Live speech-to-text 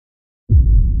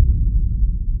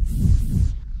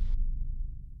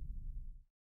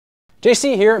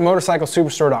JC here at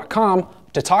motorcyclesuperstore.com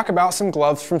to talk about some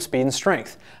gloves from Speed and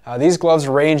Strength. These gloves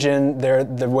range in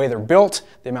the way they're built,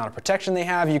 the amount of protection they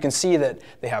have. You can see that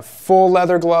they have full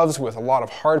leather gloves with a lot of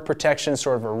hard protection,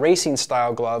 sort of a racing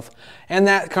style glove, and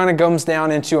that kind of comes down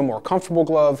into a more comfortable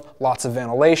glove, lots of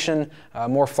ventilation,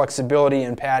 more flexibility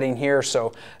and padding here.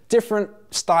 So different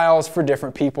styles for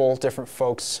different people, different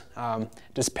folks,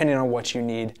 depending on what you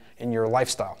need in your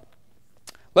lifestyle.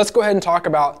 Let's go ahead and talk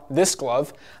about this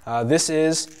glove. This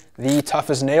is the Tough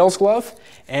as Nails glove,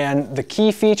 and the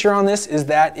key feature on this is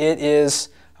that it is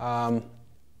a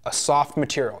soft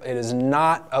material. It is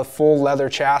not a full leather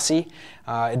chassis.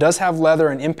 It does have leather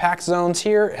and impact zones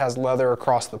here. It has leather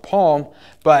across the palm,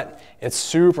 but it's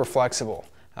super flexible.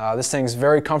 This thing's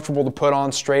very comfortable to put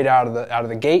on straight out of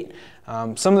the gate.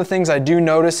 Some of the things I do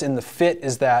notice in the fit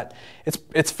is that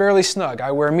it's fairly snug.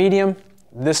 I wear medium.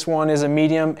 This one is a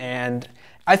medium, and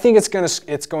I think it's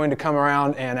going to come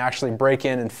around and actually break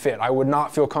in and fit. I would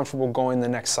not feel comfortable going the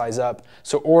next size up.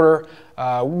 So order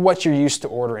what you're used to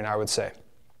ordering, I would say.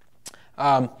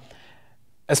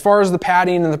 As far as the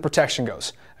padding and the protection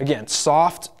goes, again,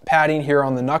 soft padding here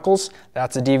on the knuckles.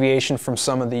 That's a deviation from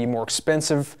some of the more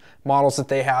expensive models that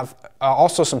they have.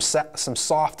 Also some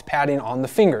soft padding on the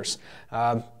fingers.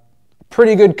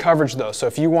 Pretty good coverage though, so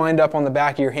if you wind up on the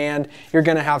back of your hand, you're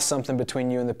going to have something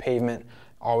between you and the pavement.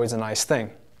 Always a nice thing.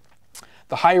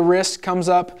 The high wrist comes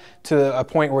up to a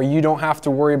point where you don't have to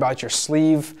worry about your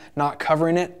sleeve not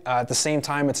covering it. At the same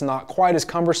time, it's not quite as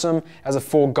cumbersome as a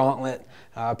full gauntlet.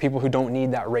 People who don't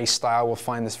need that race style will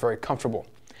find this very comfortable.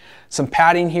 Some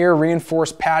padding here,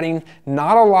 reinforced padding.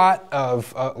 Not a lot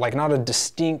of, not a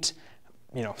distinct,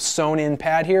 sewn in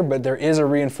pad here, but there is a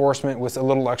reinforcement with a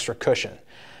little extra cushion.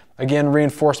 Again,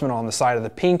 reinforcement on the side of the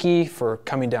pinky for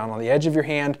coming down on the edge of your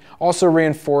hand. Also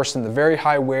reinforced in the very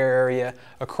high wear area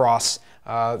across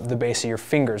the base of your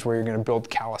fingers where you're going to build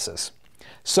calluses.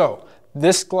 So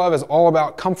this glove is all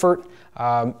about comfort.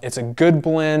 It's a good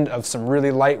blend of some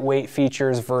really lightweight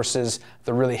features versus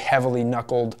the really heavily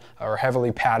knuckled or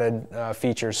heavily padded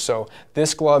features. So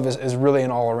this glove is really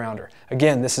an all-arounder.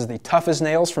 Again, this is the Tough as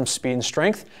Nails from Speed and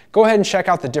Strength. Go ahead and check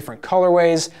out the different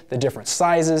colorways, the different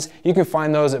sizes. You can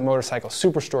find those at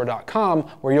motorcyclesuperstore.com,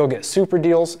 where you'll get super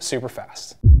deals super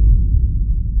fast.